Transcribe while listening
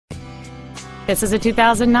This is a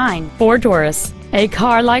 2009 Ford Taurus, a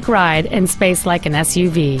car-like ride and space like an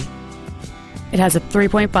SUV. It has a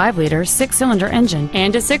 3.5-liter six-cylinder engine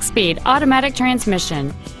and a 6-speed automatic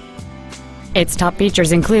transmission. Its top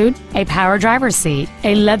features include a power driver's seat,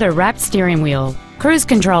 a leather-wrapped steering wheel, cruise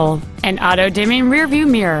control, an auto-dimming rear-view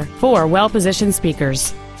mirror, 4 well-positioned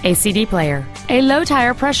speakers, a CD player, a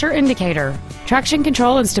low-tire pressure indicator, traction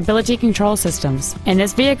control and stability control systems, and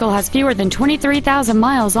this vehicle has fewer than 23,000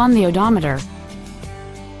 miles on the odometer.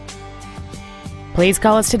 Please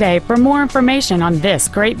call us today for more information on this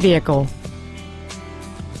great vehicle.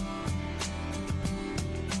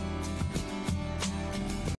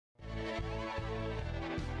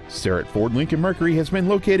 Sarat Ford Lincoln Mercury has been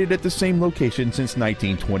located at the same location since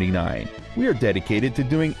 1929. We are dedicated to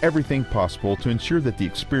doing everything possible to ensure that the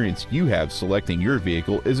experience you have selecting your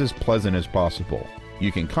vehicle is as pleasant as possible.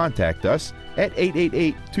 You can contact us at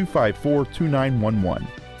 888-254-2911.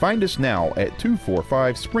 Find us now at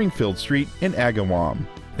 245 Springfield Street in Agawam.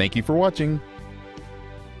 Thank you for watching.